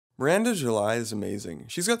Miranda July is amazing.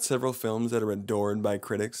 She's got several films that are adored by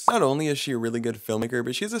critics. Not only is she a really good filmmaker,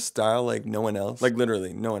 but she has a style like no one else. Like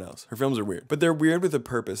literally, no one else. Her films are weird. But they're weird with a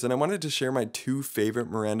purpose, and I wanted to share my two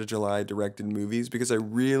favorite Miranda July directed movies because I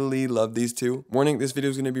really love these two. Warning, this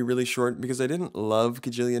video is going to be really short because I didn't love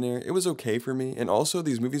Kajillionaire. It was okay for me, and also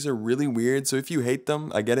these movies are really weird, so if you hate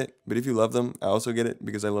them, I get it. But if you love them, I also get it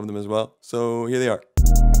because I love them as well. So here they are.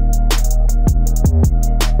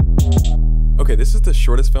 Okay, this is the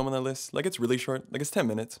shortest film on the list. Like, it's really short, like it's 10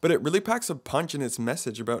 minutes, but it really packs a punch in its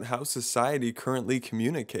message about how society currently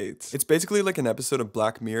communicates. It's basically like an episode of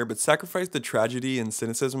Black Mirror, but sacrificed the tragedy and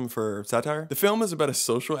cynicism for satire. The film is about a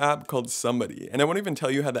social app called Somebody, and I won't even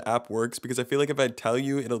tell you how the app works because I feel like if I tell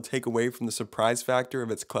you, it'll take away from the surprise factor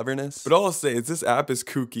of its cleverness. But all I'll say is this app is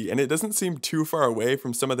kooky, and it doesn't seem too far away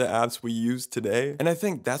from some of the apps we use today. And I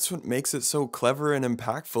think that's what makes it so clever and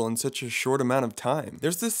impactful in such a short amount of time.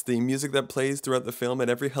 There's this theme music that plays throughout the film at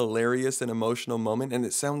every hilarious and emotional moment, and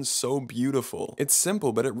it sounds so beautiful. It's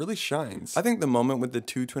simple, but it really shines. I think the moment with the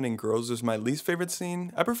two twinning girls is my least favorite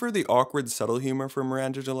scene. I prefer the awkward, subtle humor from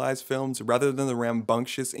Miranda July's films rather than the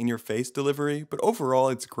rambunctious, in-your-face delivery, but overall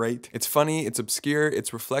it's great. It's funny, it's obscure,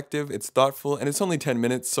 it's reflective, it's thoughtful, and it's only 10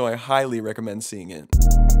 minutes, so I highly recommend seeing it.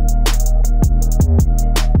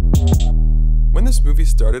 When this movie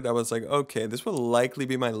started, I was like, okay, this will likely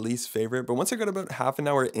be my least favorite, but once I got about half an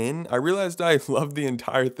hour in, I realized I loved the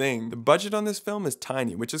entire thing. The budget on this film is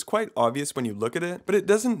tiny, which is quite obvious when you look at it, but it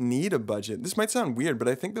doesn't need a budget. This might sound weird, but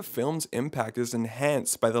I think the film's impact is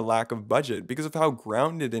enhanced by the lack of budget because of how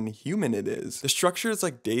grounded and human it is. The structure is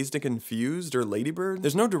like Dazed and Confused or Lady Bird.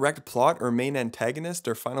 There's no direct plot or main antagonist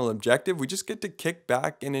or final objective. We just get to kick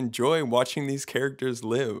back and enjoy watching these characters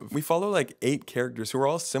live. We follow like 8 characters who are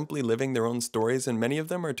all simply living their own stories, and many of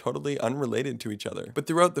them are totally unrelated to each other. But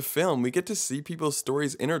throughout the film, we get to see people's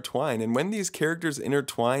stories intertwine, and when these characters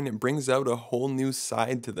intertwine, it brings out a whole new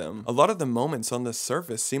side to them. A lot of the moments on the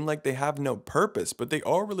surface seem like they have no purpose, but they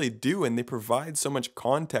all really do, and they provide so much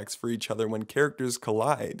context for each other when characters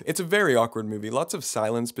collide. It's a very awkward movie, lots of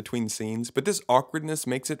silence between scenes, but this awkwardness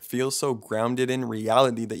makes it feel so grounded in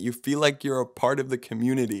reality that you feel like you're a part of the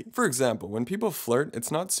community. For example, when people flirt,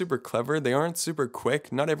 it's not super clever, they aren't super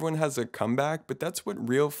quick, not everyone has a comeback, but that's what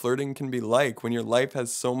real flirting can be like when your life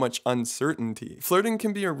has so much uncertainty. Flirting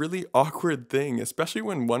can be a really awkward thing, especially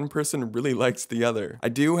when one person really likes the other. I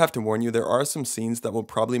do have to warn you, there are some scenes that will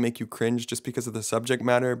probably make you cringe just because of the subject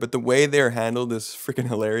matter, but the way they're handled is freaking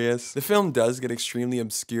hilarious. The film does get extremely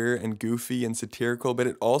obscure and goofy and satirical, but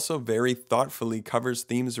it also very thoughtfully covers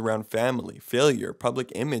themes around family, failure,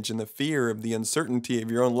 public image, and the fear of the uncertainty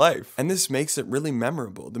of your own life. And this makes it really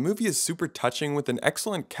memorable. The movie is super touching with an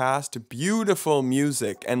excellent cast, beautiful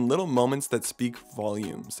music, and little moments that speak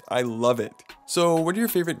volumes. I love it. So what are your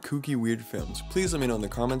favorite kooky weird films? Please let me know in the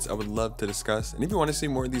comments. I would love to discuss. And if you want to see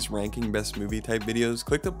more of these ranking best movie type videos,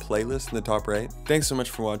 click the playlist in the top right. Thanks so much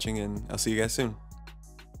for watching, and I'll see you guys soon.